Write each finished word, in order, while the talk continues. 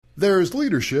There's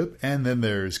leadership, and then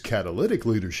there's catalytic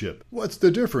leadership. What's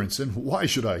the difference, and why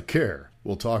should I care?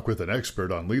 We'll talk with an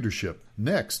expert on leadership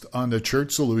next on the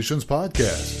Church Solutions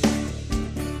Podcast.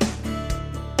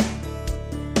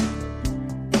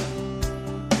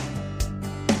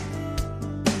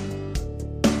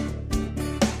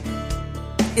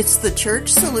 It's the Church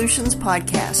Solutions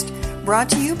Podcast, brought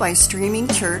to you by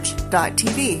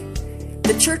streamingchurch.tv.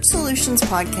 The Church Solutions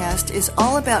Podcast is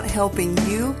all about helping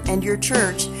you and your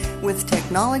church with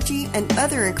technology and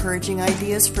other encouraging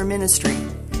ideas for ministry.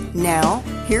 Now,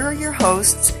 here are your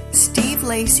hosts, Steve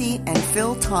Lacey and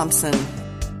Phil Thompson.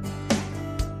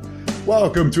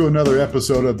 Welcome to another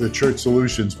episode of the Church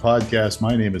Solutions Podcast.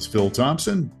 My name is Phil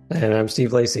Thompson. And I'm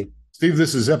Steve Lacey. Steve,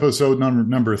 this is episode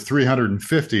number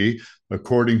 350,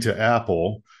 according to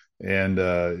Apple. And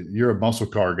you're a muscle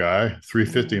car guy.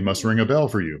 350 must ring a bell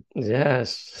for you.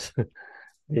 Yes.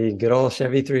 The good old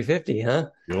Chevy 350, huh?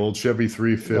 The old Chevy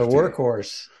 350. The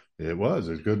workhorse. It was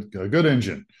a good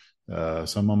engine.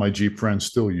 Some of my Jeep friends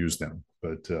still use them,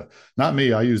 but not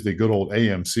me. I use the good old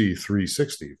AMC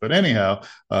 360. But anyhow,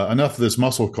 enough of this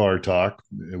muscle car talk.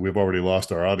 We've already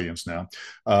lost our audience now.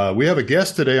 We have a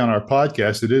guest today on our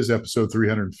podcast. It is episode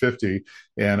 350.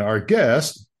 And our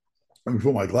guest, let me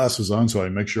put my glasses on so I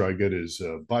make sure I get his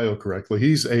bio correctly.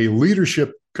 He's a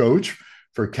leadership coach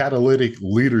for Catalytic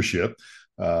Leadership.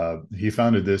 He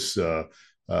founded this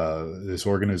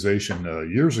organization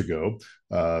years ago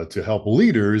to help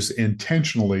leaders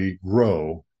intentionally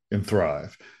grow and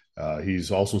thrive. He's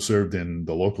also served in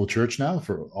the local church now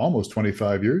for almost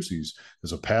 25 years. He's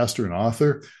a pastor and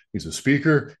author. He's a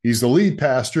speaker. He's the lead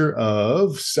pastor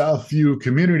of Southview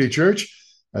Community Church.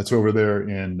 That's over there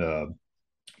in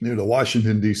near the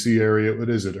Washington, D.C. area. What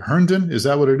is it? Herndon? Is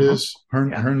that what it is?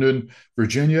 Herndon,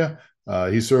 Virginia.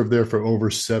 He served there for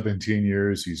over 17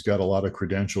 years. He's got a lot of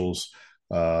credentials,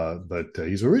 but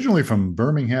he's originally from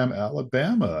Birmingham,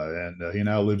 Alabama, and he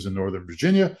now lives in Northern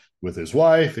Virginia with his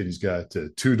wife, and he's got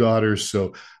two daughters.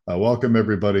 So welcome,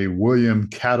 everybody, William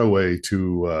Attaway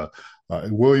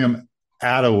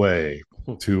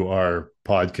to our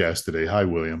podcast today. Hi,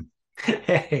 William.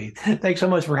 Hey, thanks so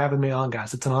much for having me on,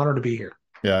 guys. It's an honor to be here.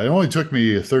 Yeah, it only took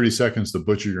me 30 seconds to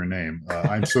butcher your name.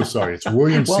 I'm so sorry. It's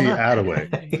William C. Attaway.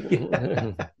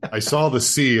 I saw the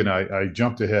C and I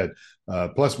jumped ahead.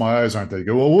 Plus, my eyes aren't that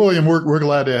good. Well, William, we're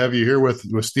glad to have you here with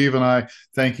Steve and I.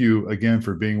 Thank you again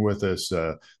for being with us.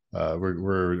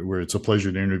 It's a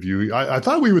pleasure to interview you. I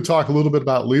thought we would talk a little bit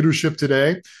about leadership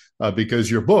today because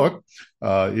your book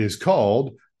is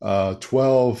called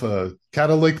 12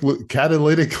 Catalytic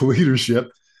Leadership.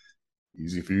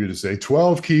 Easy for you to say.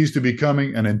 12 Keys to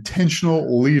Becoming an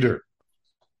Intentional Leader.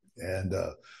 And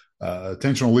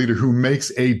intentional leader who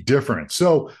makes a difference.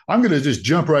 So I'm going to just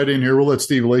jump right in here. We'll let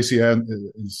Steve Lacey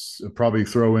probably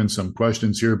throw in some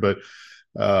questions here. But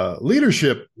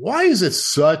leadership, why is it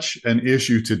such an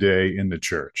issue today in the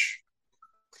church?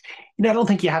 I don't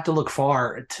think you have to look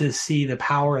far to see the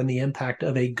power and the impact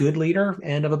of a good leader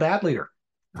and of a bad leader.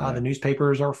 The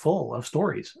newspapers are full of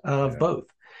stories of both.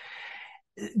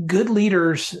 Good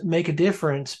leaders make a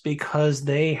difference because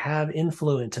they have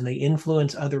influence and they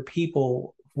influence other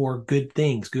people for good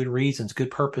things, good reasons,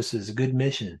 good purposes, a good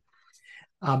mission.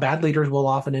 Bad leaders will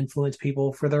often influence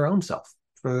people for their own self,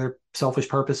 for their selfish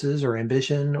purposes or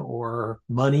ambition or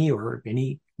money or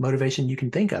any motivation you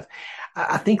can think of.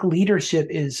 I think leadership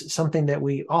is something that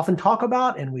we often talk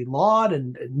about and we laud,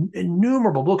 and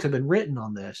innumerable books have been written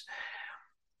on this.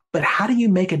 But how do you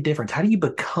make a difference? How do you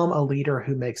become a leader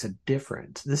who makes a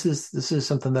difference? This is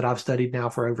something that I've studied now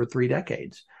for over 3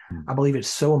 decades. I believe it's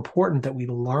so important that we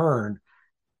learn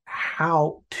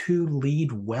how to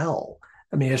lead well.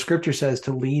 I mean, as scripture says,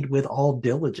 to lead with all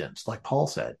diligence, like Paul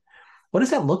said. What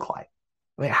does that look like?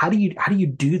 I mean, how do you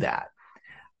do that?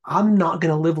 I'm not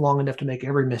going to live long enough to make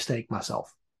every mistake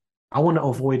myself. I want to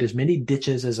avoid as many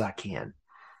ditches as I can.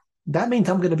 That means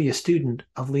I'm going to be a student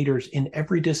of leaders in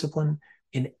every discipline,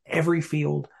 in every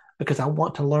field, because I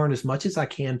want to learn as much as I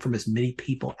can from as many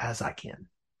people as I can.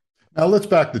 Now let's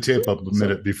back the tape up a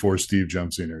minute before Steve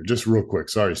jumps in here. Just real quick.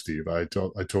 Sorry, Steve. I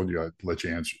told you I'd let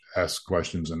you ask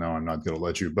questions, and now I'm not going to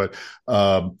let you. But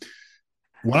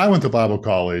when I went to Bible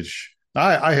college,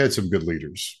 I had some good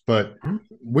leaders, but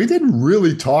we didn't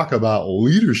really talk about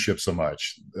leadership so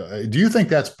much. Do you think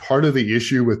that's part of the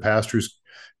issue with pastors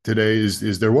today?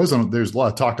 Is there's a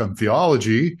lot of talk on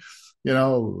theology,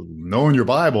 knowing your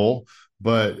Bible,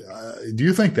 but do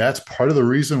you think that's part of the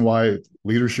reason why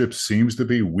leadership seems to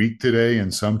be weak today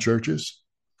in some churches?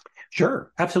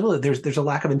 Sure, absolutely. There's a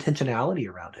lack of intentionality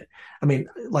around it. I mean,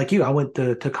 like you, I went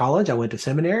to college, I went to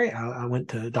seminary, I went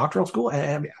to doctoral school,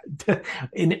 and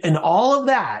in all of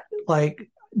that, like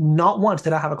Not once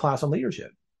did I have a class on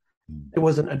leadership. It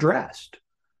wasn't addressed.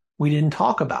 We didn't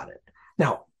talk about it.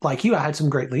 Now, like you, I had some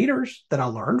great leaders that I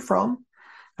learned from.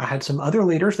 I had some other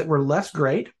leaders that were less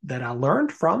great that I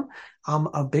learned from. I'm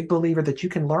a big believer that you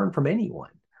can learn from anyone.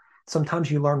 Sometimes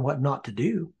you learn what not to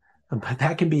do, but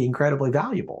that can be incredibly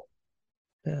valuable.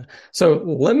 Yeah. So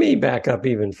let me back up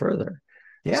even further.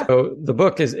 Yeah. So the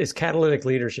book is Catalytic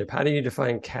Leadership. How do you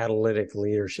define catalytic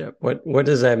leadership? What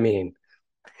does that mean?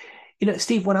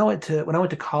 Steve, when I went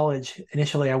to college,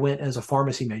 initially I went as a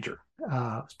pharmacy major,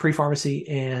 pre-pharmacy,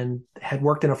 and had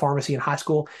worked in a pharmacy in high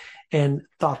school, and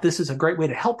thought this is a great way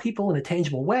to help people in a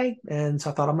tangible way. And so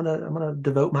I thought I'm gonna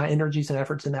devote my energies and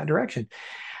efforts in that direction.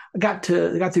 I got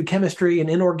through chemistry and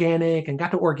inorganic and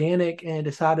got to organic and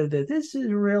decided that this is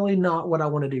really not what I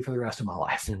want to do for the rest of my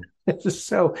life.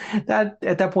 So that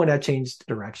at that point I changed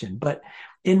direction. But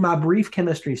in my brief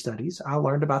chemistry studies, I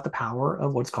learned about the power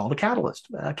of what's called a catalyst.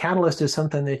 A catalyst is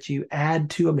something that you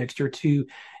add to a mixture to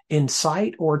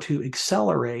incite or to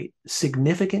accelerate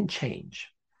significant change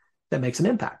that makes an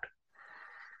impact.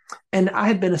 And I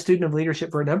had been a student of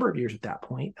leadership for a number of years at that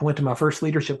point. I went to my first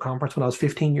leadership conference when I was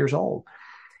 15 years old.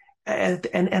 And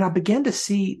I began to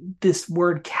see this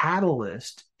word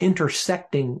catalyst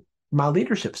intersecting my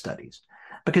leadership studies,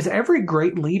 because every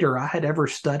great leader I had ever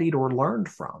studied or learned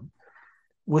from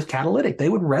was catalytic. They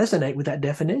would resonate with that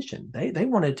definition. They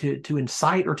wanted to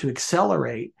incite or to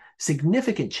accelerate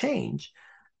significant change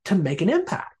to make an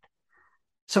impact.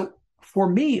 So for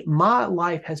me, my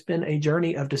life has been a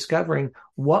journey of discovering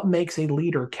what makes a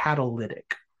leader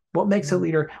catalytic. What makes a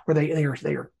leader where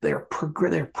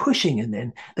they're pushing, and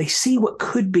then they see what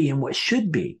could be and what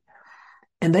should be,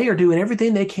 and they are doing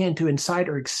everything they can to incite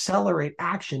or accelerate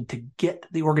action to get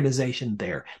the organization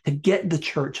there, to get the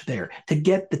church there, to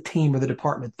get the team or the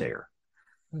department there.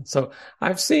 So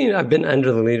I've been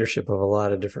under the leadership of a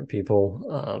lot of different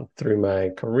people through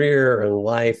my career and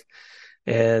life,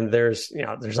 and there's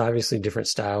obviously different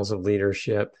styles of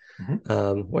leadership.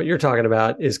 Mm-hmm. What you're talking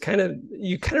about is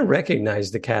you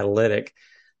recognize the catalytic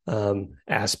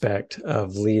aspect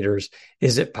of leaders.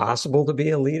 Is it possible to be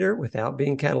a leader without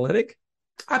being catalytic?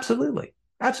 Absolutely.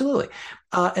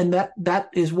 And that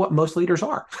is what most leaders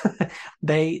are.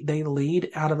 They lead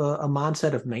out of a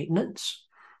mindset of maintenance.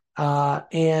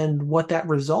 And what that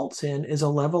results in is a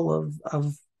level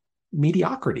of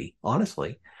mediocrity,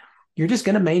 honestly. You're just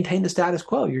going to maintain the status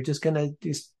quo. You're just going to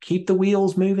just keep the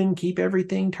wheels moving, keep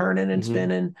everything turning and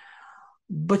spinning.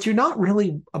 But you're not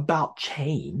really about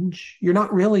change. You're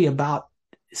not really about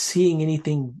seeing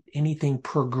anything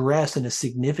progress in a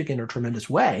significant or tremendous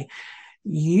way.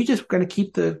 You just going to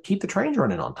keep the trains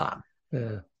running on time.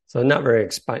 Yeah. So not very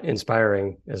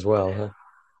inspiring as well, huh?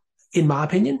 In my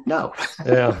opinion, no.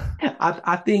 Yeah.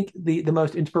 I think the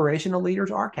most inspirational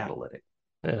leaders are catalytic.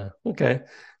 Yeah. Okay.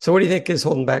 So what do you think is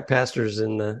holding back pastors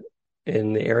in the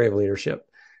area of leadership?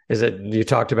 Is it, you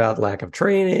talked about lack of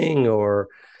training, or,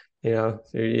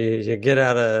 you get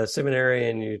out of seminary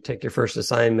and you take your first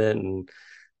assignment and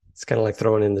it's kind of like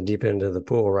throwing in the deep end of the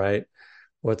pool, right?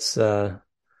 What are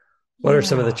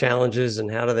some of the challenges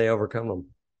and how do they overcome them?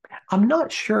 I'm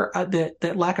not sure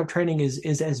that lack of training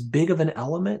is as big of an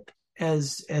element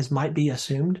as might be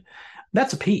assumed.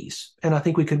 That's a piece. And I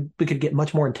think we could get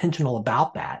much more intentional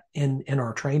about that in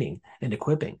our training and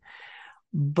equipping.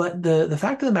 But the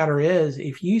fact of the matter is,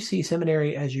 if you see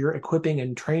seminary as your equipping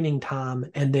and training time,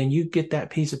 and then you get that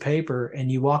piece of paper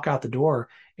and you walk out the door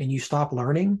and you stop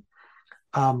learning,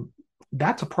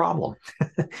 that's a problem.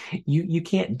 You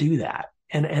can't do that.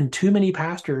 And too many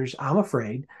pastors, I'm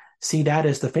afraid, see that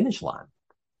as the finish line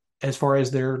as far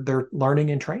as their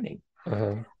learning and training.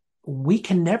 Uh-huh. We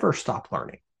can never stop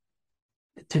learning.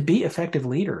 To be effective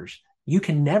leaders, you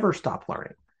can never stop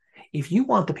learning. If you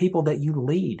want the people that you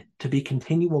lead to be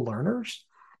continual learners,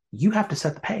 you have to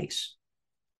set the pace.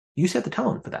 You set the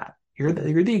tone for that. You're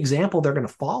the example they're going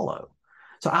to follow.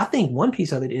 So I think one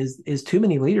piece of it is too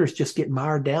many leaders just get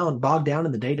bogged down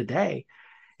in the day-to-day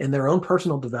and their own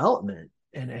personal development,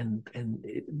 and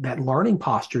that learning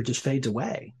posture just fades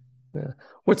away. Yeah.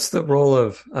 What's the role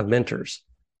of mentors?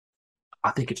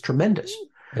 I think it's tremendous.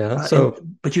 Yeah.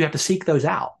 But you have to seek those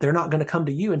out. They're not going to come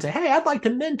to you and say, "Hey, I'd like to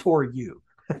mentor you."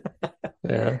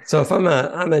 Yeah. So if I'm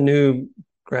a new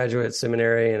graduate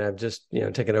seminary and I've just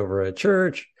taken over a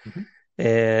church, mm-hmm.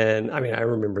 and I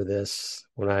remember this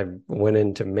when I went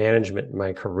into management in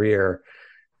my career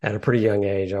at a pretty young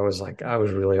age. I was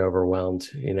really overwhelmed,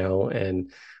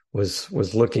 and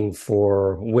was looking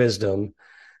for wisdom.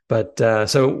 But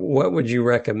so what would you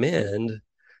recommend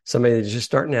somebody that's just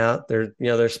starting out.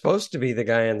 They're supposed to be the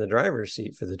guy in the driver's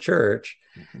seat for the church.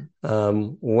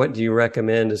 What do you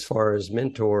recommend as far as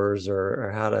mentors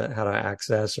or how to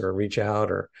access or reach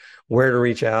out or where to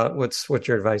reach out? What's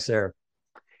your advice there?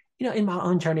 In my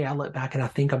own journey, I look back and I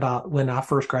think about when I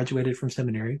first graduated from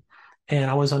seminary and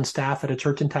I was on staff at a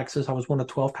church in Texas. I was one of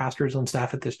 12 pastors on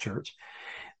staff at this church.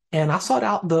 And I sought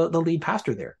out the lead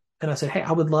pastor there. And I said, hey,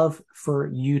 I would love for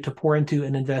you to pour into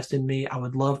and invest in me. I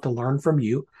would love to learn from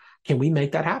you. Can we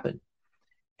make that happen?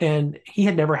 And he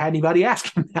had never had anybody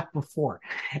ask him that before.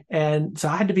 And so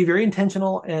I had to be very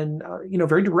intentional and,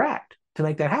 very direct to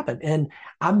make that happen. And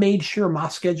I made sure my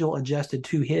schedule adjusted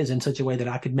to his in such a way that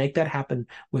I could make that happen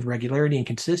with regularity and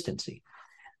consistency.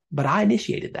 But I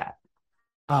initiated that.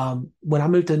 When I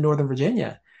moved to Northern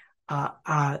Virginia,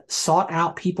 I sought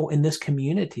out people in this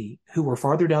community who were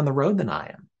farther down the road than I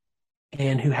am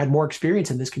and who had more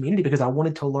experience in this community because I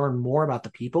wanted to learn more about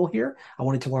the people here. I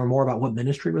wanted to learn more about what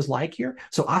ministry was like here.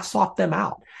 So I sought them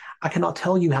out. I cannot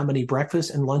tell you how many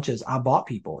breakfasts and lunches I bought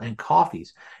people and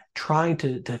coffees, trying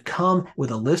to come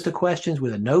with a list of questions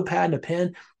with a notepad and a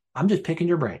pen. I'm just picking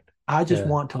your brain. I just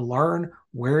want to learn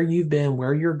where you've been,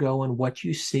 where you're going, what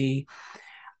you see.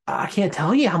 I can't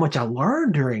tell you how much I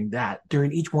learned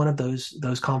during each one of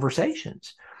those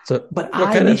conversations. But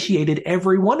I initiated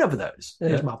every one of those.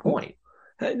 Is my point.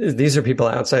 These are people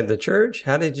outside the church.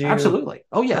 How did you? Absolutely.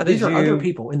 Oh yeah, these are other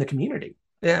people in the community.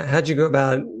 Yeah. How'd you go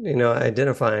about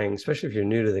identifying, especially if you're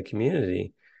new to the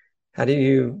community? How do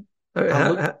you?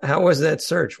 How was that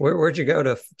search? Where'd you go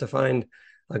to find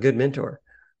a good mentor?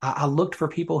 I looked for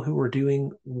people who were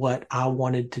doing what I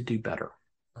wanted to do better.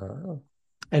 Oh.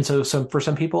 And so for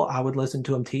some people, I would listen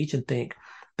to them teach and think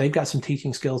they've got some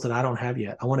teaching skills that I don't have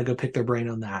yet. I want to go pick their brain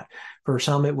on that. For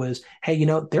some, it was, hey,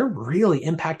 they're really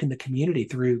impacting the community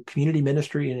through community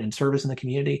ministry and service in the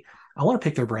community. I want to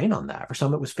pick their brain on that. For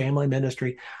some, it was family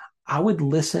ministry. I would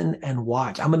listen and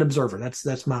watch. I'm an observer. That's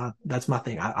my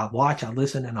thing. I watch, I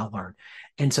listen, and I learn.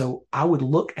 And so I would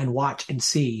look and watch and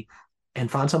see and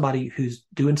find somebody who's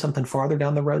doing something farther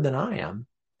down the road than I am.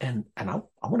 And I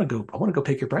want to go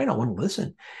pick your brain. I want to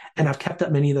listen. And I've kept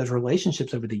up many of those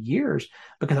relationships over the years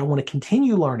because I want to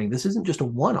continue learning. This isn't just a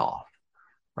one-off,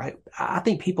 right? I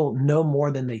think people know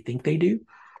more than they think they do,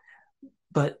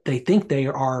 but they think they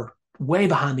are way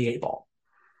behind the 8 ball.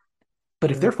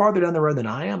 But if they're farther down the road than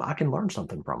I am, I can learn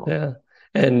something from them.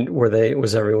 Yeah. And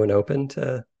was everyone open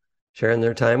to sharing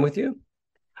their time with you?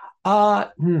 I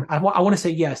want to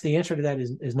say yes. The answer to that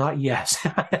is not yes.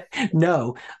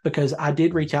 No, because I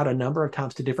did reach out a number of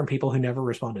times to different people who never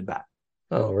responded back.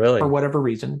 Oh, really? For whatever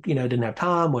reason, didn't have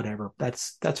time, whatever.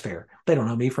 That's fair. They don't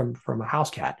know me from a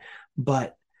house cat,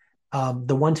 but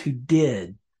the ones who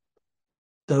did,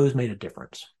 those made a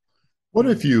difference. What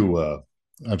if you,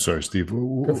 I'm sorry, Steve,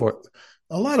 go for it.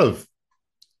 A lot of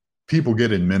people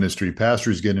get in ministry,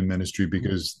 pastors get in ministry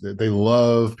because they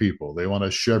love people. They want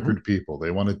to shepherd people.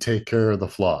 They want to take care of the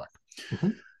flock.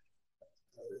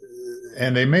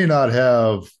 And they may not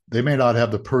have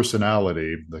the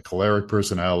personality, the choleric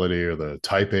personality or the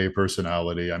type A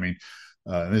personality. I mean,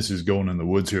 and this is going in the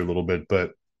woods here a little bit,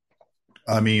 but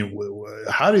I mean,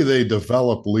 how do they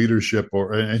develop leadership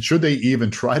and should they even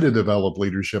try to develop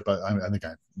leadership? I think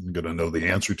I'm going to know the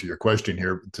answer to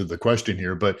the question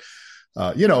here, but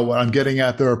what I'm getting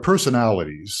at, there are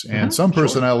personalities, and some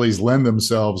personalities lend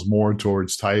themselves more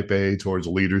towards type A, towards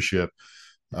leadership,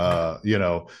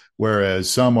 whereas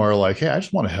some are like, hey, I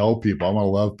just want to help people. I want to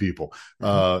love people.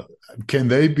 Can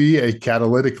they be a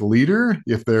catalytic leader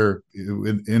if they're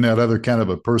in that other kind of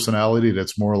a personality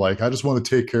that's more like, I just want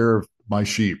to take care of my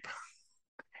sheep?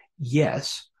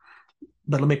 Yes.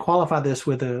 But let me qualify this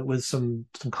with some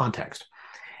context.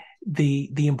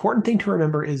 The important thing to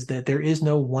remember is that there is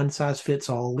no one size fits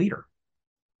all leader.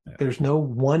 Yeah. There's no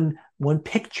one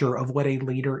picture of what a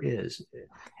leader is.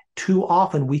 Too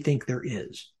often we think there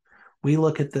is. We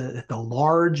look at the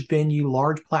large venue,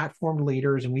 large platform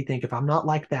leaders, and we think if I'm not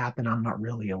like that, then I'm not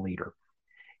really a leader.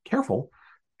 Careful,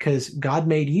 because God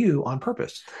made you on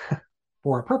purpose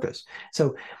for a purpose.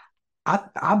 So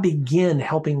I begin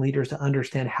helping leaders to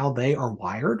understand how they are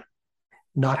wired,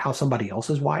 not how somebody else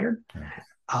is wired.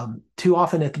 Too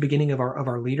often at the beginning of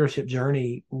our leadership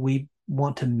journey, we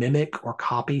want to mimic or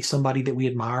copy somebody that we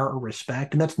admire or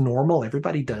respect. And that's normal.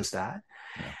 Everybody does that.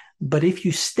 Yeah. But if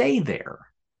you stay there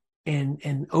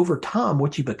and over time,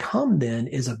 what you become then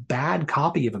is a bad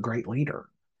copy of a great leader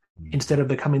instead of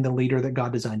becoming the leader that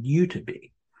God designed you to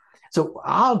be. So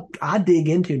I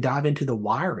dive into the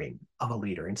wiring of a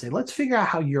leader and say, let's figure out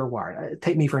how you're wired.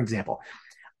 Take me, for example,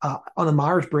 on the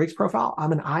Myers-Briggs profile,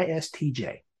 I'm an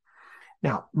ISTJ.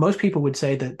 Now, most people would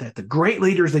say that the great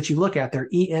leaders that you look at, they're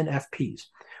ENFPs,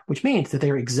 which means that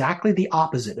they're exactly the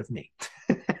opposite of me.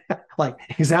 Like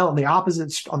exactly on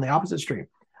the opposite stream.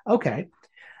 Okay.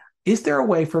 Is there a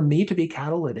way for me to be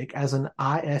catalytic as an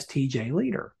ISTJ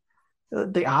leader?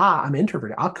 I'm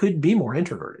introverted. I could be more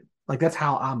introverted. Like that's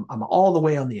how I'm all the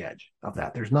way on the edge of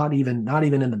that. There's not even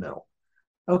in the middle.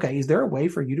 Okay. Is there a way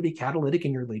for you to be catalytic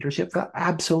in your leadership?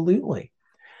 Absolutely.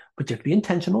 But you have to be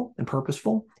intentional and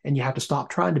purposeful, and you have to stop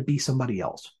trying to be somebody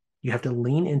else. You have to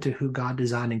lean into who God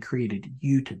designed and created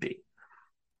you to be.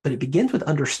 But it begins with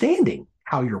understanding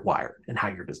how you're wired and how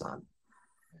you're designed.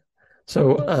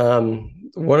 So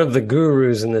one of the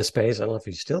gurus in this space, I don't know if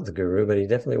he's still the guru, but he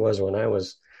definitely was when I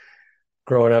was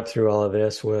growing up through all of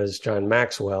this, was John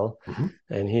Maxwell. Mm-hmm.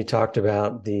 And he talked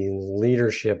about the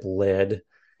leadership led.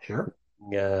 Sure.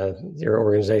 Your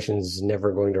organization is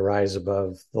never going to rise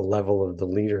above the level of the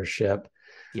leadership.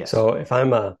 Yes. So if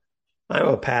I'm a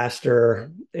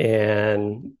pastor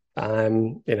and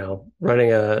I'm,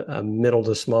 running a middle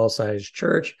to small size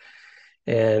church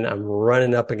and I'm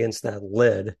running up against that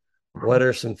lid, what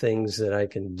are some things that I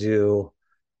can do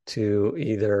to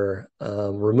either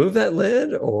remove that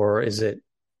lid, or is it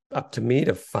up to me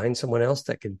to find someone else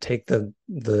that can take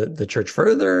the church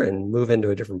further and move into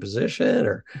a different position,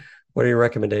 or what are your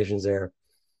recommendations there?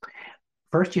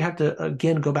 First, you have to,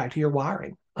 again, go back to your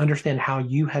wiring. Understand how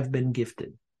you have been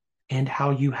gifted and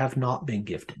how you have not been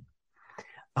gifted.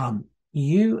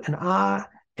 You and I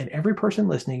and every person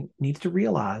listening needs to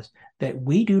realize that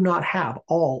we do not have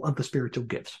all of the spiritual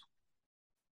gifts.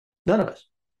 None of us.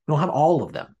 We don't have all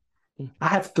of them. I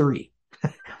have 3.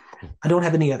 I don't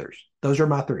have any others. Those are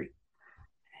my 3.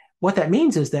 What that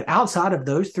means is that outside of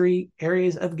those 3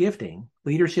 areas of gifting,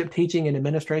 leadership, teaching, and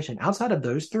administration, outside of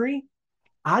those 3,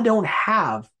 I don't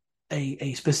have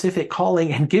a specific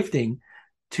calling and gifting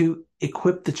to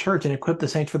equip the church and equip the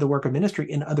saints for the work of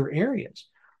ministry in other areas.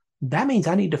 That means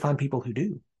I need to find people who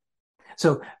do.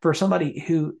 So for somebody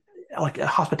who, like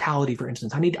hospitality, for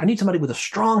instance, I need somebody with a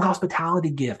strong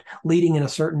hospitality gift leading in a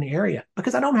certain area,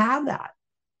 because I don't have that.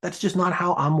 That's just not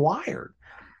how I'm wired.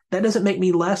 That doesn't make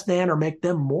me less than or make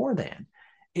them more than.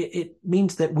 It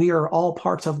means that we are all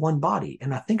parts of one body.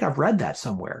 And I think I've read that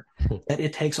somewhere, that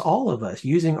it takes all of us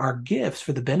using our gifts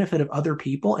for the benefit of other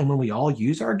people. And when we all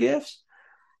use our gifts,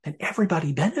 then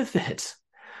everybody benefits.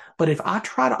 But if I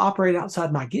try to operate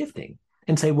outside my gifting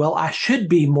and say, well, I should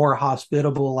be more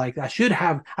hospitable, like I should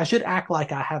act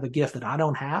like I have a gift that I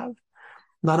don't have,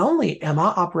 not only am I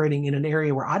operating in an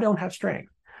area where I don't have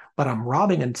strength, but I'm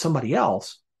robbing somebody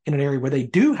else in an area where they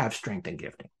do have strength and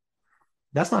gifting.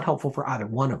 That's not helpful for either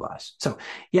one of us. So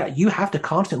yeah, you have to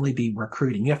constantly be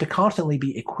recruiting. You have to constantly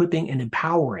be equipping and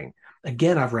empowering.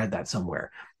 Again, I've read that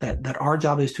somewhere, that our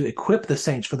job is to equip the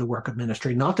saints for the work of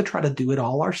ministry, not to try to do it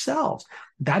all ourselves.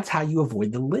 That's how you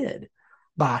avoid the lid,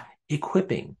 by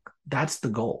equipping. That's the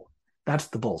goal. That's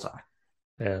the bullseye.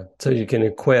 Yeah. So you can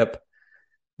equip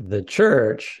the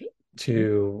church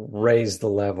to raise the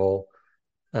level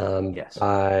Yes.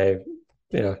 by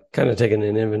kind of taking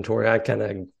an inventory.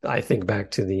 I think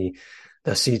back to the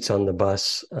seats on the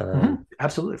bus.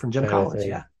 Absolutely. From Jim Collins.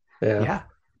 Yeah.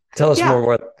 Tell us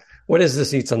more. What is the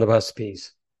seats on the bus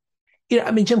piece?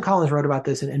 Jim Collins wrote about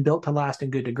this in Built to Last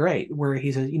and Good to Great, where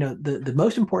he says, the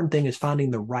most important thing is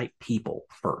finding the right people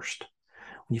first.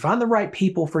 When you find the right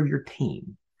people for your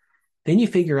team, then you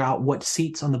figure out what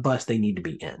seats on the bus they need to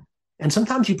be in. And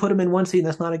sometimes you put them in one seat and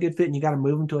that's not a good fit and you got to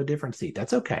move them to a different seat.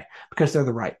 That's okay, because they're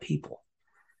the right people.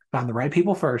 Find the right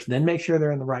people first, then make sure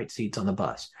they're in the right seats on the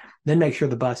bus. Then make sure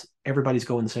the bus, everybody's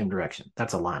going the same direction.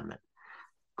 That's alignment.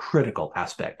 Critical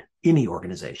aspect. Any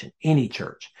organization, any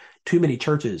church. Too many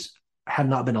churches have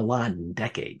not been aligned in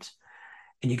decades.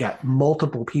 And you got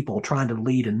multiple people trying to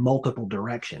lead in multiple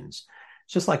directions.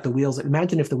 It's just like the wheels.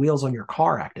 Imagine if the wheels on your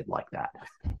car acted like that.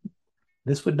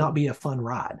 This would not be a fun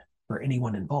ride for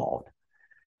anyone involved.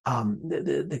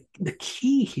 The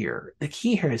key here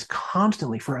is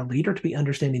constantly for a leader to be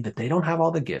understanding that they don't have all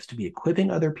the gifts, to be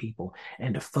equipping other people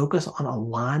and to focus on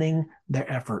aligning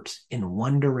their efforts in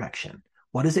one direction.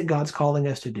 What is it God's calling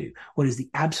us to do? What is the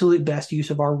absolute best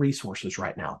use of our resources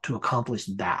right now to accomplish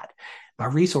that? By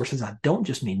resources, I don't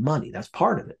just mean money. That's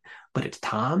part of it. But it's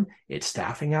time, it's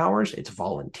staffing hours, it's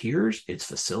volunteers, it's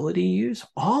facility use.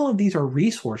 All of these are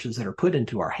resources that are put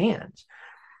into our hands.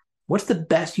 What's the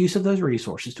best use of those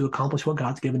resources to accomplish what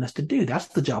God's given us to do? That's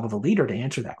the job of a leader, to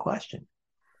answer that question.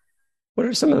 What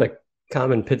are some of the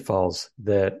common pitfalls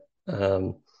that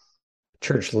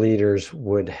church leaders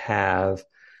would have?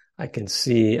 I can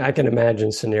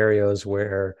imagine scenarios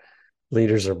where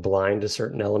leaders are blind to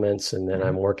certain elements, and then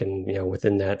I'm working,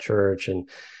 within that church, and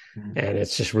And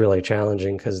it's just really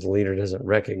challenging because the leader doesn't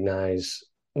recognize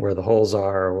where the holes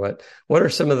are, or what are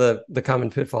some of the common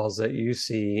pitfalls that you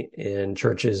see in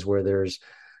churches where there's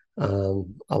a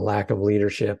lack of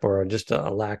leadership or just a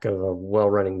lack of a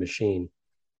well-running machine?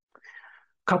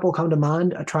 Couple come to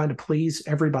mind, trying to please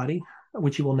everybody,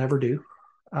 which you will never do.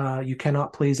 You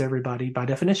cannot please everybody by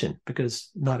definition because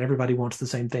not everybody wants the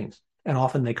same things, and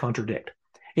often they contradict.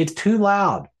 It's too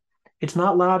loud. It's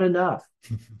not loud enough.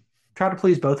 Try to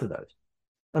please both of those.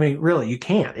 I mean, really, you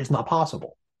can't. It's not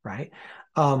possible, right?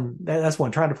 That's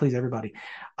one, trying to please everybody.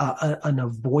 An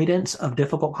avoidance of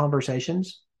difficult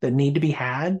conversations that need to be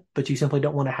had, but you simply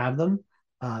don't want to have them.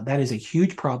 That is a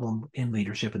huge problem in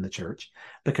leadership in the church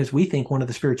because we think one of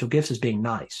the spiritual gifts is being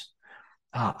nice.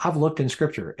 I've looked in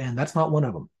scripture and that's not one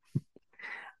of them.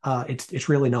 It's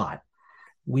really not.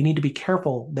 We need to be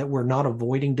careful that we're not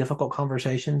avoiding difficult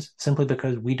conversations simply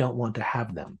because we don't want to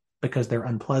have them, because they're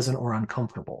unpleasant or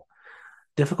uncomfortable.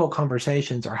 Difficult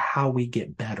conversations are how we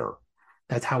get better.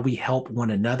 That's how we help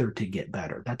one another to get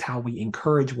better. That's how we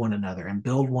encourage one another and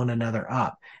build one another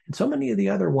up. And so many of the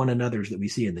other one another's that we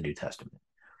see in the New Testament.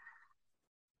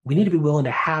 We need to be willing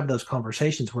to have those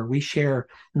conversations where we share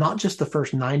not just the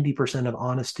first 90% of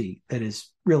honesty that is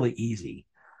really easy,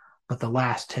 but the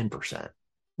last 10%.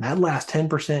 That last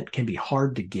 10% can be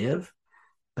hard to give,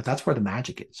 but that's where the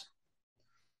magic is.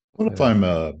 What if I'm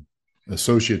a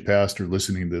associate pastor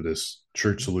listening to this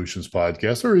Church Solutions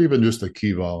podcast, or even just a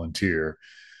key volunteer,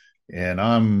 and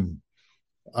I'm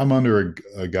under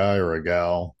a guy or a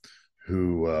gal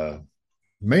who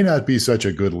may not be such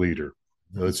a good leader.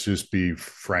 Let's just be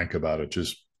frank about it.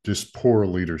 Just poor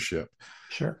leadership.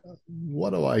 Sure.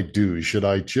 What do I do? Should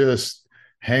I just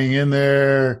hang in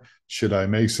there? Should I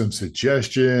make some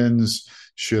suggestions?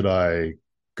 Should I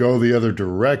go the other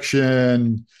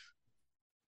direction?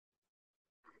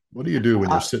 What do you do when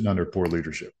you're sitting under poor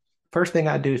leadership? First thing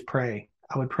I'd do is pray.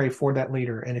 I would pray for that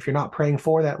leader. And if you're not praying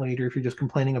for that leader, if you're just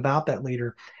complaining about that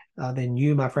leader, then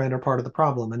you, my friend, are part of the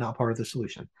problem and not part of the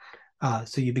solution.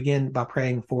 So you begin by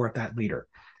praying for that leader.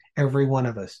 Every one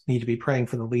of us need to be praying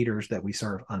for the leaders that we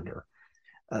serve under.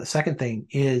 Second thing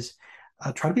is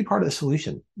try to be part of the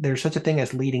solution. There's such a thing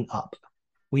as leading up.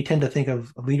 We tend to think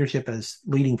of leadership as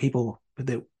leading people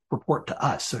that report to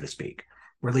us, so to speak.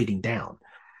 We're leading down.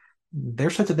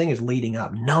 There's such a thing as leading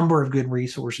up. Number of good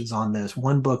resources on this.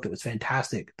 One book that was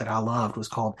fantastic that I loved was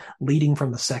called Leading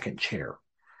from the Second Chair.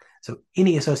 So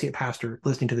any associate pastor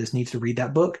listening to this needs to read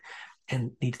that book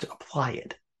and needs to apply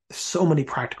it. There's so many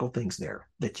practical things there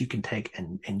that you can take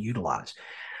and utilize.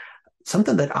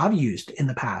 Something that I've used in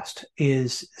the past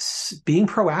is being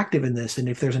proactive in this. And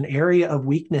if there's an area of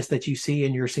weakness that you see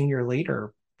in your senior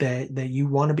leader that you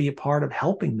want to be a part of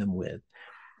helping them with,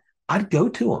 I'd go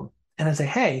to them and I'd say,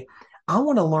 hey, I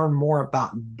want to learn more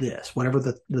about this,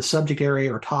 whatever the subject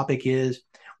area or topic is.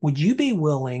 Would you be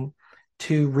willing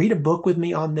to read a book with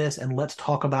me on this and let's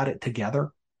talk about it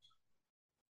together?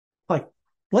 Like,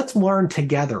 let's learn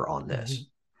together on this. Mm-hmm.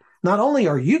 Not only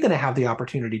are you going to have the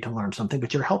opportunity to learn something,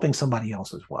 but you're helping somebody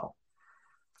else as well.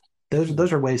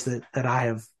 Those are ways that I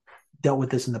have dealt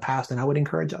with this in the past, and I would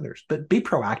encourage others. But be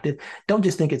proactive. Don't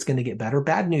just think it's going to get better.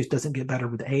 Bad news doesn't get better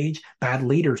with age. Bad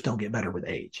leaders don't get better with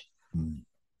age.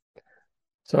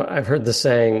 So I've heard the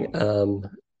saying,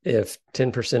 if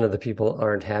 10% of the people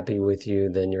aren't happy with you,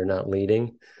 then you're not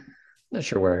leading. Not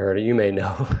sure where I heard it. You may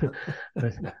know.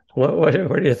 What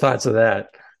are your thoughts of that?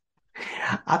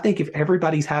 I think if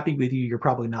everybody's happy with you, you're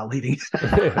probably not leading.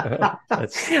 I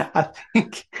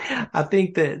think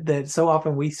that so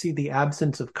often we see the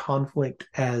absence of conflict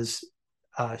as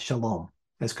shalom,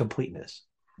 as completeness.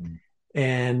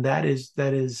 And that is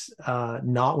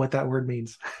not what that word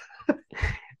means.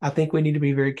 I think we need to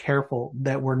be very careful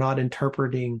that we're not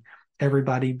interpreting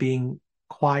everybody being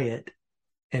quiet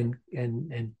and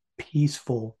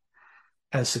peaceful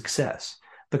as success,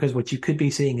 because what you could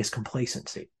be seeing is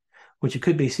complacency. What you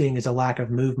could be seeing is a lack of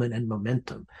movement and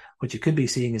momentum. What you could be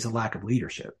seeing is a lack of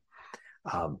leadership.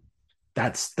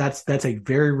 That's a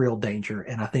very real danger.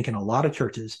 And I think in a lot of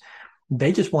churches,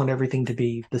 they just want everything to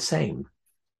be the same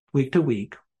week to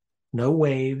week. No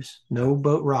waves, no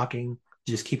boat rocking,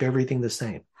 just keep everything the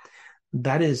same.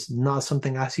 That is not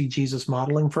something I see Jesus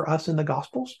modeling for us in the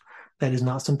Gospels. That is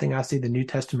not something I see the New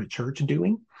Testament church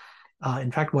doing.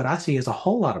 In fact, what I see is a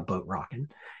whole lot of boat rocking.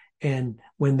 And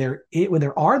when there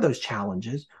are those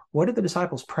challenges, what are the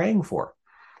disciples praying for?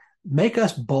 Make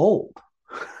us bold,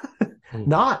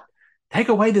 not take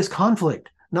away this conflict,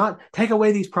 not take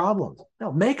away these problems.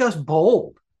 No, make us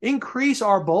bold. Increase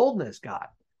our boldness, God.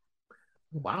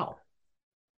 Wow.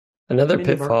 Another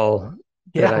pitfall.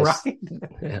 Yeah, right.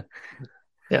 Yeah.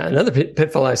 Yeah, another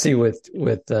pitfall I see with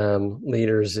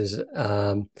leaders is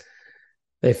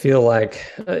they feel like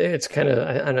it's kind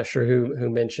of, I'm not sure who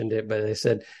mentioned it, but they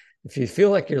said if you feel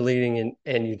like you're leading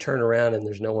and you turn around and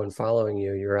there's no one following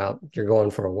you, you're going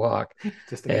for a walk.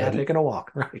 Just a guy taking a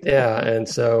walk, right? Yeah, and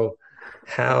so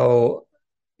how,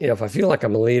 if I feel like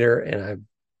I'm a leader and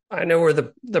I know where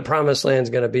the promised land's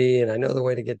going to be and I know the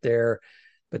way to get there,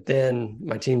 but then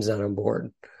my team's not on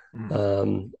board,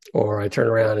 or I turn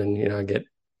around and I get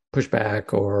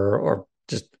pushback or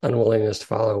just unwillingness to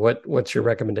follow. What's your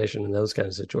recommendation in those kind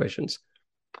of situations?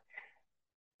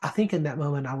 I think in that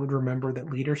moment, I would remember that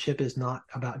leadership is not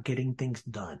about getting things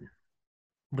done.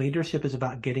 Leadership is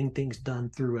about getting things done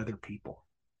through other people.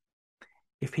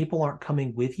 If people aren't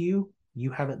coming with you,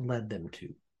 you haven't led them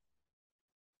to.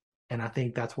 And I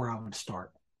think that's where I would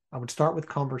start. I would start with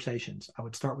conversations. I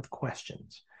would start with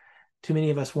questions. Too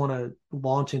many of us want to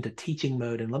launch into teaching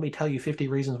mode and let me tell you 50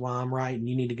 reasons why I'm right and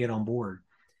you need to get on board,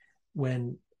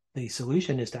 when the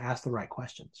solution is to ask the right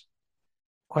questions.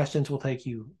 Questions will take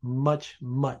you much,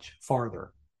 much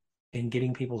farther in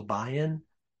getting people's buy-in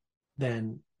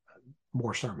than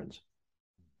more sermons.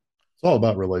 It's all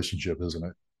about relationship, isn't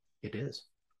it? It is.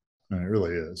 And it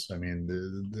really is. I mean,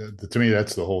 to me,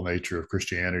 that's the whole nature of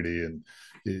Christianity and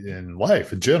in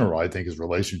life in general, I think, is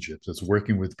relationships. It's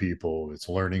working with people. It's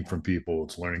learning from people.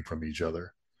 It's learning from each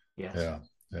other. Yes.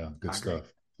 Yeah. Good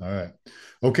stuff. All right.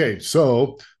 Okay.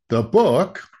 So the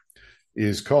book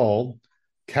is called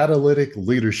Catalytic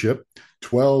Leadership,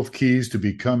 12 Keys to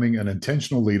Becoming an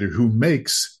Intentional Leader Who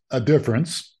Makes a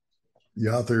Difference. The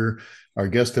author, our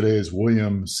guest today, is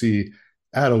William C.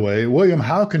 Attaway. William,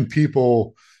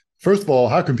 first of all,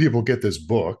 how can people get this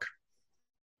book?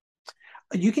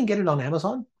 You can get it on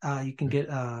Amazon. You can get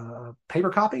a paper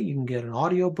copy. You can get an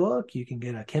audio book. You can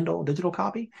get a Kindle digital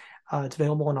copy. It's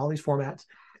available in all these formats.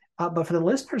 But for the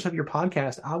listeners of your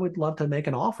podcast, I would love to make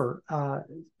an offer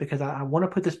because I want to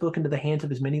put this book into the hands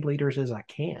of as many leaders as I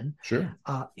can. Sure.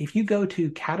 If you go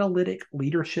to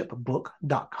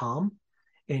catalyticleadershipbook.com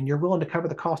and you're willing to cover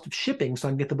the cost of shipping so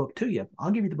I can get the book to you,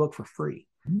 I'll give you the book for free.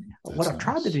 What I've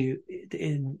tried to do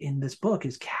in this book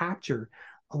is capture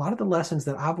a lot of the lessons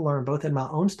that I've learned both in my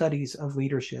own studies of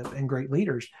leadership and great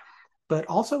leaders, but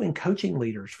also in coaching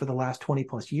leaders for the last 20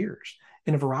 plus years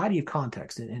in a variety of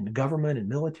contexts, in government and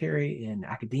military, in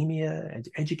academia,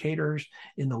 educators,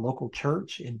 in the local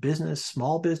church, in business,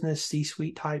 small business,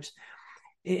 C-suite types.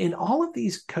 In all of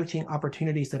these coaching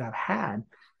opportunities that I've had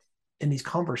in these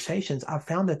conversations, I've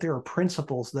found that there are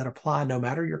principles that apply no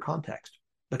matter your context,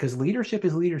 because leadership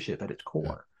is leadership at its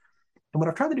core. And what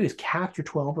I've tried to do is capture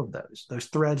 12 of those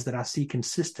threads that I see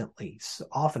consistently, so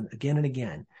often, again and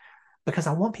again, because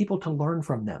I want people to learn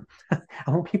from them. I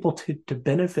want people to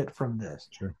benefit from this.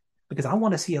 Sure. Because I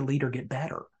want to see a leader get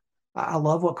better. I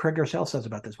love what Craig Garcelle says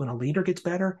about this. When a leader gets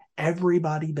better,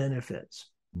 everybody benefits,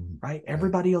 right?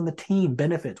 Everybody on the team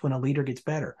benefits when a leader gets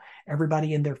better.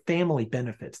 Everybody in their family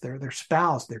benefits. Their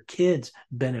spouse, their kids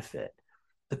benefit.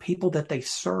 The people that they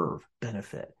serve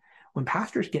benefit. When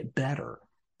pastors get better,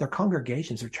 their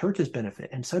congregations, their churches benefit,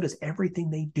 and so does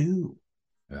everything they do.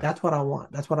 Yeah. That's what I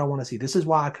want. That's what I want to see. This is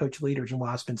why I coach leaders and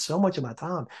why I spend so much of my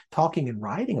time talking and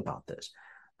writing about this,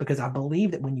 because I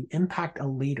believe that when you impact a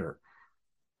leader,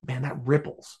 man, that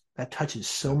ripples, that touches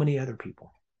so many other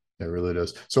people. It really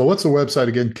does. So what's the website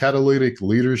again? Catalytic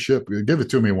Leadership. Give it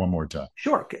to me one more time.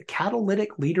 Sure.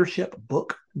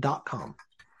 Catalyticleadershipbook.com.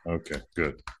 Okay,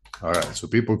 good. All right. So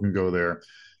people can go there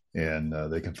and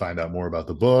they can find out more about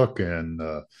the book and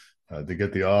to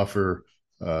get the offer.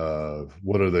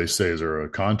 What do they say? Is there a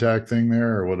contact thing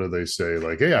there, or what do they say?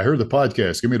 Like, hey, I heard the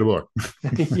podcast. Give me the book.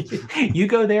 You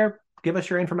go there, give us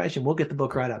your information. We'll get the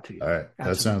book right out to you. All right.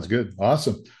 Absolutely. That sounds good.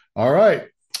 Awesome. All right.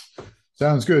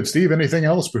 Sounds good. Steve, anything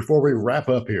else before we wrap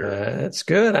up here? That's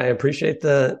good. I appreciate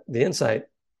the insight.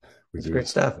 It's great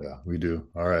stuff. Yeah, we do.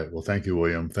 All right. Well, thank you,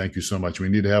 William. Thank you so much. We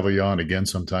need to have you on again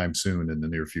sometime soon in the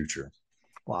near future.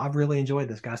 Well, I've really enjoyed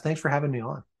this, guys. Thanks for having me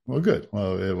on. Well, good.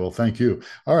 Well, thank you.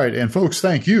 All right. And folks,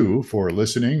 thank you for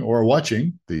listening or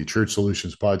watching the Church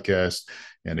Solutions podcast.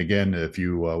 And again, if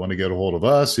you want to get a hold of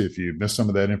us, if you missed some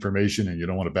of that information and you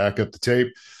don't want to back up the tape,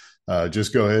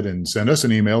 just go ahead and send us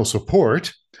an email,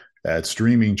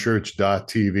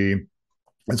 support@streamingchurch.tv.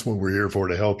 That's what we're here for,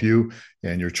 to help you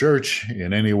and your church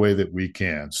in any way that we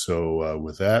can. So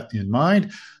with that in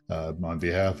mind, on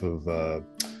behalf of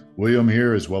William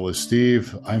here, as well as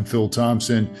Steve, I'm Phil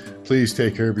Thompson. Please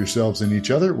take care of yourselves and each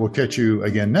other. We'll catch you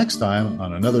again next time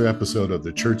on another episode of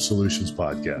the Church Solutions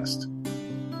Podcast.